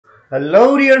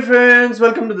Hello dear friends,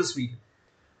 welcome to this video.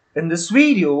 In this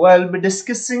video, I'll be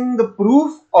discussing the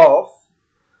proof of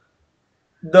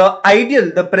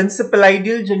the principal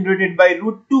ideal generated by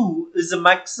root 2 is a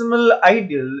maximal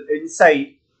ideal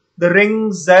inside the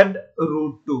ring Z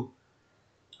root 2.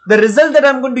 The result that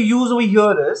I'm going to use over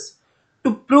here is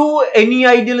to prove any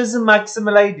ideal is a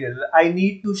maximal ideal, I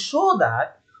need to show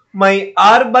that my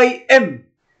R by M,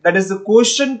 that is the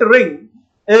quotient ring,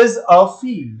 is a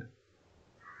field.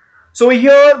 So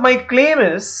here my claim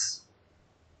is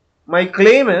my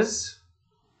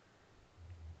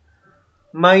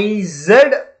Z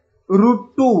root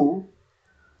 2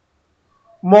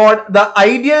 mod the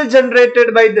ideal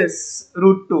generated by this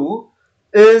root 2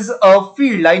 is a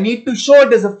field. I need to show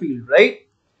it as a field, right?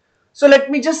 So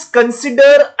let me just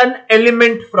consider an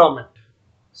element from it.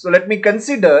 So let me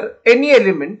consider any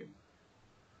element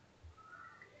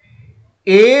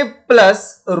a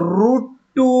plus root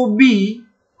 2b.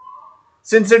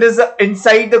 Since it is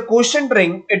inside the quotient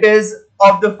ring, it is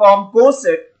of the form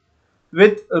coset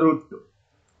with root 2.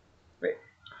 Right.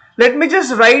 Let me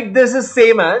just write this as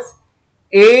same as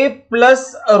a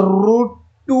plus root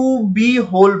 2b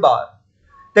whole bar.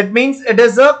 That means it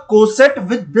is a coset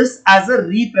with this as a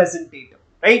representative,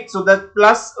 right? So the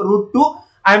plus root 2,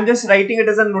 I am just writing it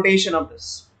as a notation of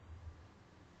this.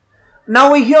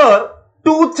 Now here,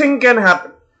 two things can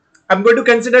happen. I am going to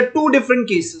consider two different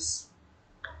cases.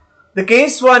 The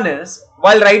case one is,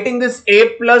 while writing this a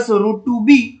plus root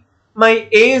 2b, my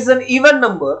a is an even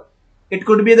number. It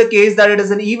could be the case that it is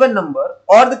an even number,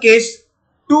 or the case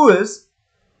 2 is,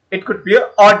 it could be an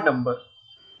odd number.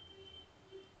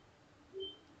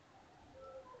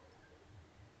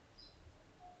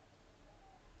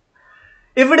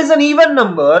 If it is an even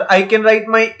number, I can write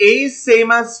my a is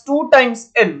same as 2 times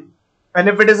n. And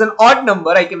if it is an odd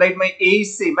number, I can write my a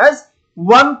is same as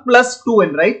 1 plus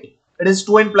 2n, right? It is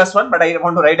 2n plus 1, but I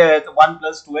want to write it as 1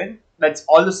 plus 2n. That's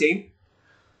all the same.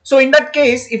 So in that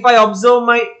case, if I observe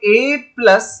my a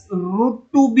plus root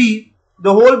 2b,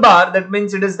 the whole bar, that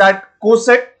means it is that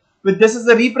coset with this as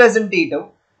a representative,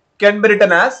 can be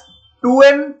written as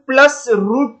 2n plus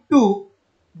root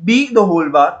 2b the whole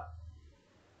bar.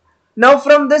 Now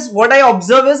from this, what I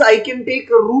observe is I can take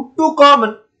root 2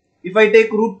 common. If I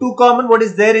take root 2 common, what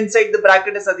is there inside the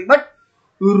bracket is nothing but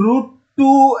root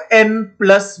 2n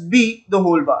plus b the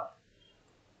whole bar.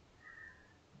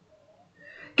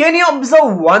 Can you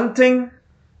observe one thing?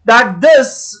 That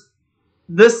this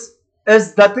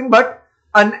is nothing but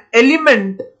an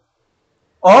element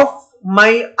of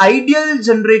my ideal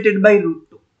generated by root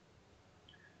 2.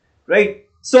 Right?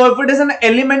 So if it is an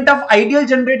element of ideal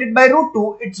generated by root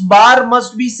 2, its bar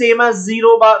must be same as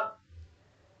 0 bar.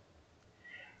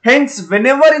 Hence,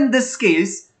 whenever in this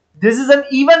case, this is an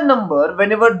even number,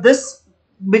 whenever this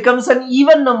becomes an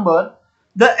even number,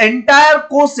 the entire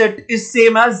coset is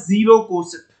same as 0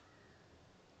 coset.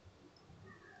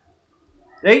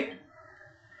 Right?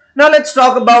 Now let's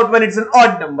talk about when it's an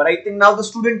odd number. I think now the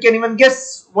student can even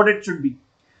guess what it should be.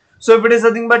 So if it is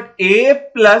nothing but a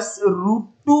plus root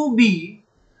 2b,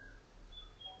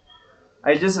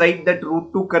 I'll just write that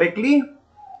root 2 correctly.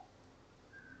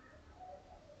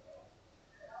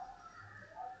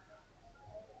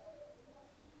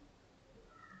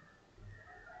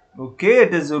 Okay,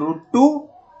 it is root 2.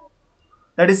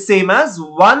 That is same as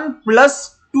 1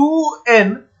 plus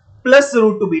 2n plus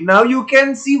root 2b. Now you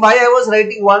can see why I was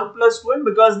writing 1 plus 2n,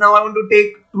 because now I want to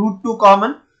take root 2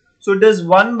 common. So it is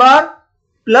 1 bar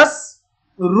plus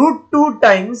root 2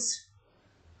 times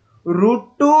root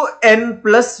 2n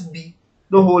plus b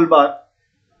the whole bar.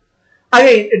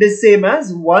 Again, it is same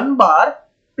as 1 bar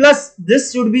plus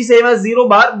this should be same as 0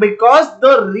 bar because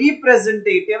the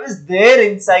representative is there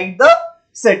inside the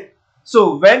set.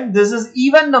 So when this is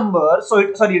even number,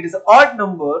 it is odd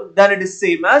number, then it is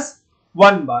same as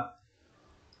 1 bar.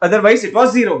 Otherwise, it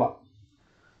was 0 bar.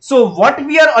 So what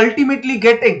we are ultimately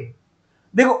getting,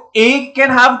 A can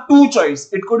have two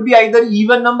choice. It could be either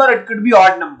even number, it could be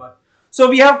odd number. So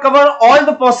we have covered all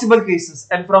the possible cases,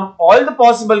 and from all the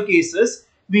possible cases,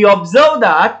 we observe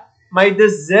that my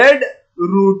this Z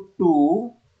root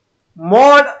 2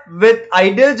 mod with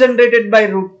ideal generated by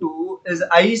root 2 is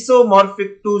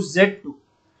isomorphic to Z2,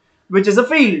 which is a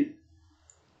field.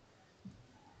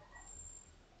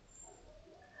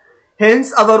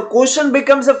 Hence our quotient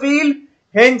becomes a field,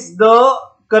 hence the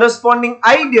corresponding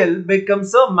ideal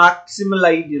becomes a maximal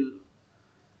ideal.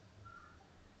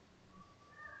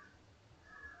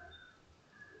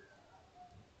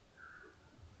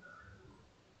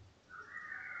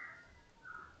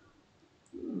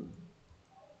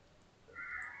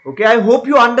 Okay, I hope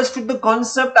you understood the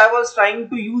concept. I was trying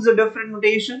to use a different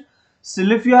notation.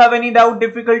 Still, if you have any doubt,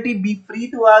 difficulty, be free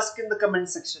to ask in the comment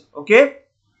section. Okay?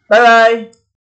 Bye bye.